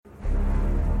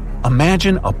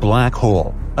Imagine a black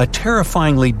hole, a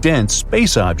terrifyingly dense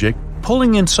space object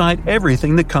pulling inside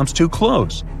everything that comes too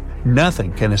close.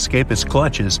 Nothing can escape its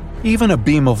clutches, even a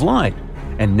beam of light.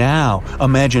 And now,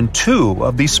 imagine two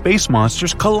of these space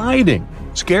monsters colliding.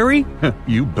 Scary?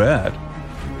 You bet.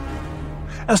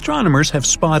 Astronomers have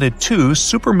spotted two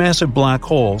supermassive black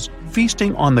holes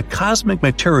feasting on the cosmic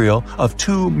material of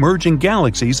two merging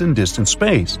galaxies in distant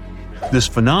space. This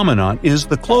phenomenon is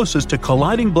the closest to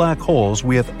colliding black holes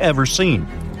we have ever seen.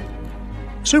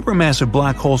 Supermassive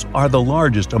black holes are the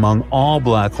largest among all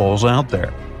black holes out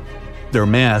there. Their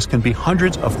mass can be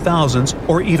hundreds of thousands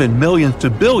or even millions to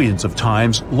billions of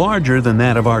times larger than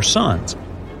that of our suns.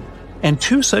 And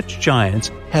two such giants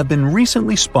have been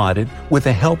recently spotted with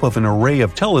the help of an array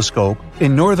of telescopes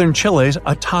in northern Chile's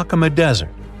Atacama Desert.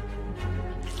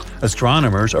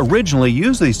 Astronomers originally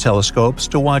used these telescopes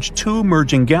to watch two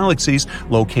merging galaxies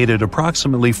located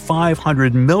approximately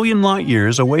 500 million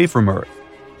light-years away from Earth.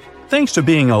 Thanks to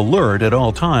being alert at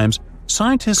all times,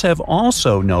 scientists have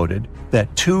also noted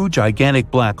that two gigantic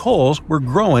black holes were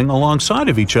growing alongside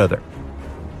of each other.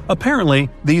 Apparently,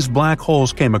 these black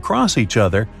holes came across each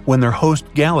other when their host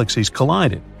galaxies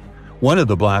collided. One of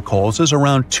the black holes is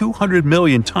around 200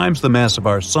 million times the mass of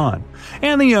our Sun,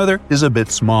 and the other is a bit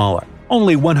smaller,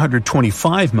 only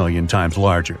 125 million times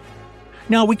larger.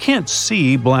 Now, we can't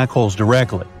see black holes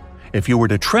directly. If you were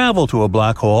to travel to a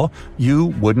black hole, you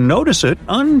wouldn't notice it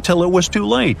until it was too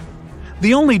late.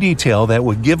 The only detail that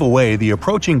would give away the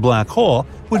approaching black hole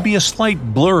would be a slight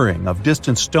blurring of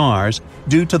distant stars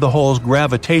due to the hole's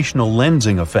gravitational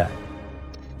lensing effect.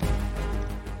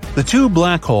 The two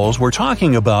black holes we're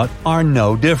talking about are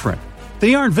no different.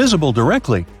 They aren't visible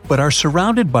directly, but are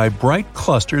surrounded by bright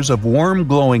clusters of warm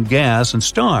glowing gas and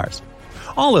stars.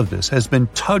 All of this has been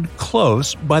tugged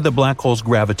close by the black hole's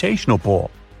gravitational pull.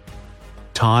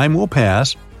 Time will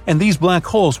pass, and these black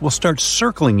holes will start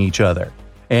circling each other.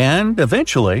 And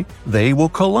eventually, they will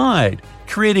collide,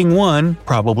 creating one,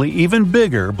 probably even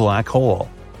bigger, black hole.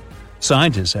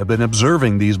 Scientists have been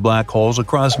observing these black holes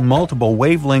across multiple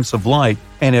wavelengths of light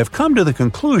and have come to the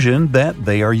conclusion that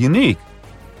they are unique.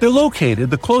 They're located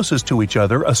the closest to each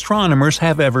other astronomers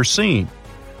have ever seen.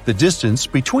 The distance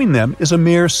between them is a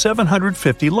mere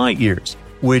 750 light-years,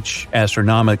 which,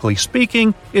 astronomically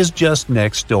speaking, is just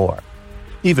next door.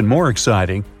 Even more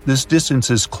exciting, this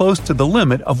distance is close to the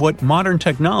limit of what modern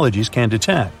technologies can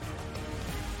detect.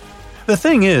 The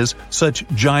thing is, such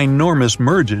ginormous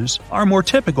mergers are more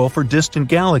typical for distant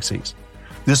galaxies.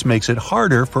 This makes it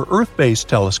harder for Earth-based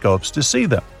telescopes to see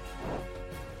them.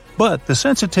 But the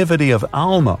sensitivity of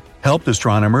ALMA helped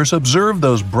astronomers observe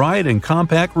those bright and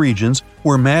compact regions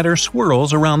where matter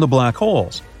swirls around the black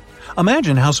holes.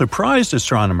 Imagine how surprised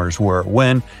astronomers were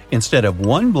when, instead of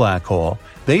one black hole,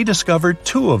 they discovered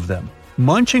two of them,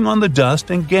 munching on the dust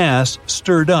and gas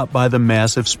stirred up by the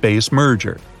massive space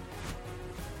merger.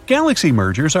 Galaxy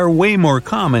mergers are way more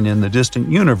common in the distant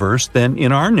universe than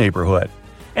in our neighborhood,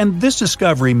 and this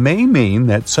discovery may mean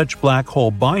that such black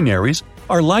hole binaries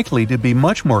are likely to be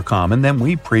much more common than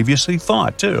we previously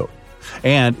thought, too.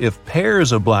 And if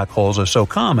pairs of black holes are so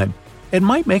common, it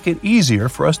might make it easier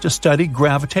for us to study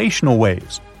gravitational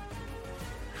waves.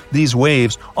 These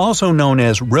waves, also known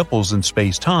as ripples in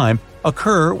space-time,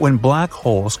 occur when black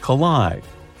holes collide.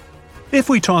 If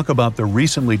we talk about the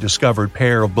recently discovered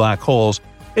pair of black holes,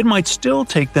 it might still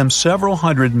take them several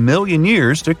 100 million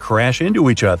years to crash into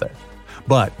each other.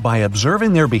 But by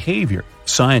observing their behavior,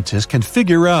 scientists can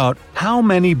figure out how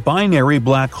many binary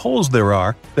black holes there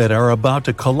are that are about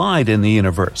to collide in the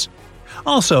universe.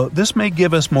 Also, this may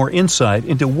give us more insight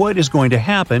into what is going to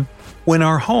happen when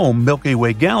our home Milky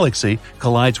Way galaxy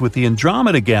collides with the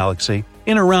Andromeda galaxy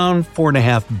in around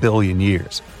 4.5 billion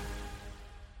years.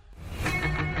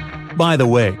 By the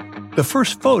way, the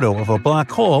first photo of a black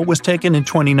hole was taken in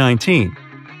 2019.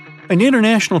 An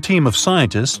international team of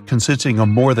scientists, consisting of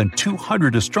more than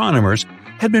 200 astronomers,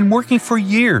 had been working for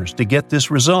years to get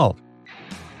this result.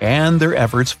 And their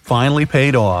efforts finally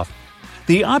paid off.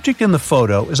 The object in the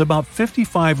photo is about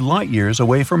 55 light-years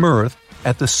away from Earth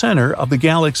at the center of the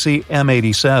galaxy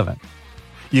M87.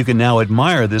 You can now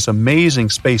admire this amazing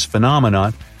space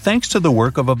phenomenon thanks to the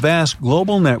work of a vast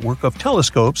global network of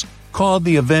telescopes called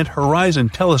the Event Horizon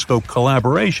Telescope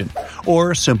Collaboration,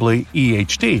 or simply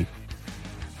EHT.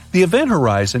 The event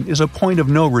horizon is a point of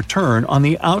no return on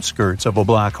the outskirts of a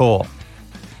black hole.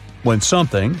 When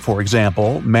something, for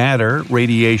example, matter,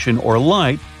 radiation, or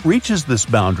light, reaches this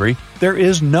boundary, there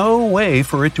is no way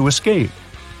for it to escape.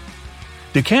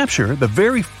 To capture the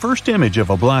very first image of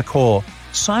a black hole,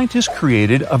 scientists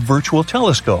created a virtual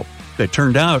telescope that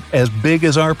turned out as big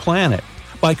as our planet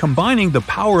by combining the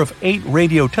power of 8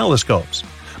 radio telescopes.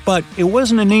 But it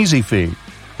wasn't an easy feat.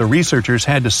 The researchers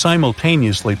had to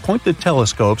simultaneously point the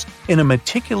telescopes in a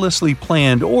meticulously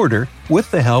planned order with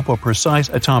the help of precise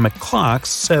atomic clocks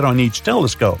set on each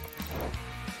telescope.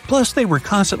 Plus, they were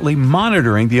constantly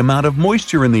monitoring the amount of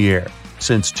moisture in the air,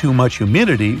 since too much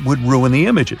humidity would ruin the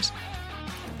images.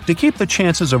 To keep the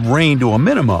chances of rain to a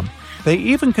minimum, they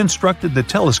even constructed the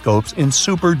telescopes in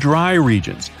super dry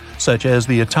regions, such as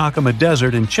the Atacama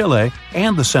Desert in Chile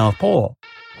and the South Pole.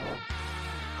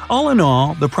 All in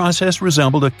all, the process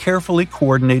resembled a carefully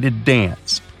coordinated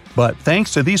dance. But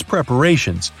thanks to these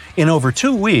preparations, in over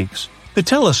 2 weeks, the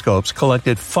telescopes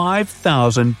collected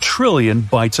 5,000 trillion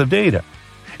bytes of data.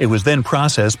 It was then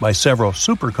processed by several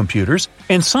supercomputers,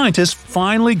 and scientists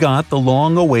finally got the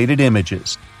long-awaited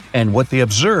images. And what they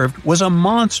observed was a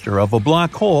monster of a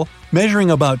black hole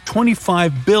measuring about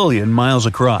 25 billion miles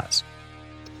across.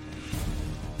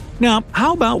 Now,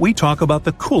 how about we talk about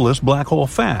the coolest black hole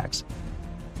facts?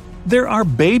 There are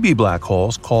baby black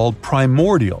holes called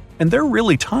primordial, and they're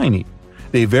really tiny.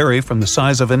 They vary from the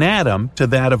size of an atom to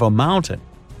that of a mountain.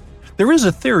 There is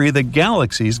a theory that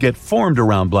galaxies get formed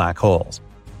around black holes.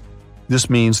 This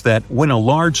means that when a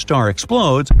large star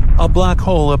explodes, a black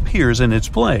hole appears in its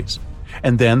place,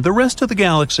 and then the rest of the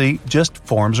galaxy just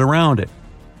forms around it.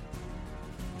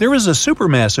 There is a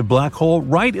supermassive black hole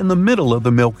right in the middle of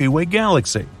the Milky Way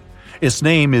galaxy. Its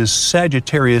name is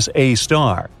Sagittarius A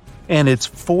star, and it's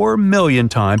 4 million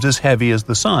times as heavy as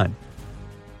the Sun.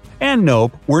 And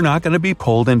nope, we're not going to be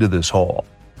pulled into this hole.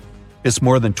 It's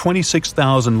more than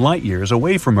 26,000 light-years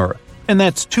away from Earth, and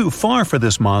that's too far for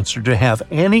this monster to have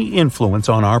any influence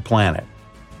on our planet.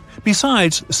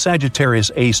 Besides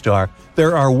Sagittarius A star,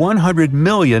 there are 100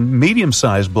 million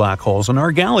medium-sized black holes in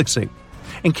our galaxy.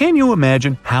 And can you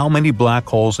imagine how many black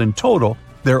holes in total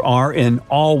there are in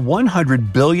all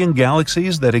 100 billion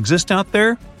galaxies that exist out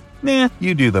there? Nah,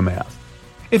 you do the math.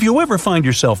 If you ever find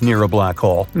yourself near a black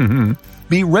hole,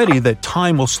 be ready that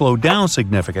time will slow down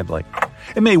significantly.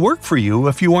 It may work for you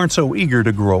if you aren't so eager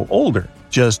to grow older.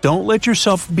 Just don't let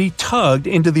yourself be tugged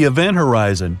into the event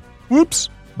horizon. Whoops,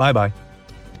 bye-bye.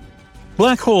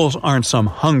 Black holes aren't some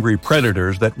hungry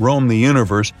predators that roam the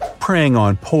universe preying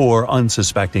on poor,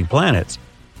 unsuspecting planets.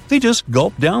 They just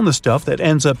gulp down the stuff that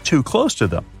ends up too close to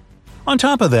them. On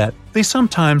top of that, they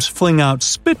sometimes fling out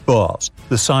spitballs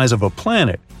the size of a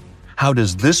planet. How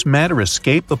does this matter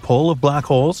escape the pull of black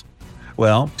holes?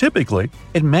 Well, typically,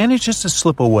 it manages to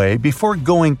slip away before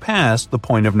going past the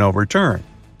point of no return.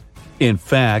 In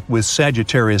fact, with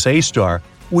Sagittarius A star,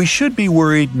 we should be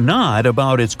worried not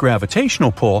about its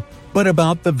gravitational pull, but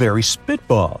about the very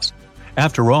spitballs.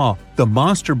 After all, the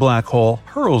monster black hole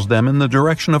hurls them in the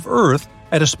direction of Earth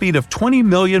at a speed of 20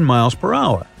 million miles per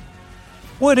hour.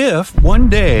 What if, one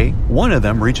day, one of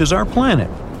them reaches our planet?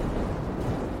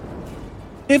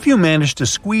 If you managed to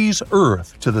squeeze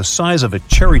Earth to the size of a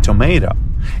cherry tomato,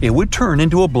 it would turn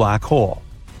into a black hole.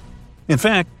 In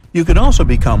fact, you could also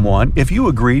become one if you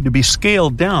agreed to be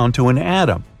scaled down to an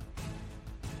atom.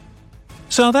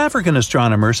 South African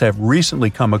astronomers have recently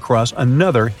come across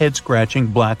another head-scratching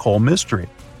black hole mystery.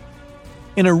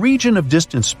 In a region of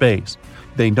distant space,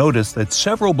 they noticed that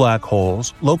several black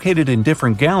holes, located in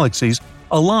different galaxies,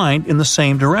 aligned in the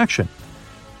same direction.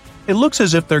 It looks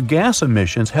as if their gas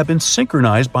emissions have been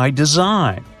synchronized by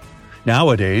design.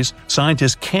 Nowadays,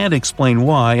 scientists can't explain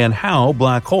why and how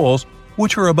black holes,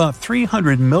 which are about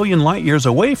 300 million light-years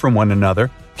away from one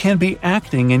another, can be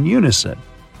acting in unison.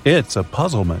 It's a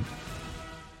puzzlement.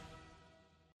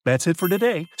 That's it for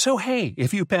today. So hey,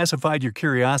 if you pacified your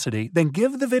curiosity, then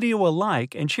give the video a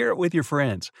like and share it with your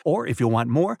friends. Or if you want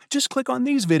more, just click on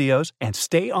these videos and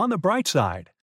stay on the bright side.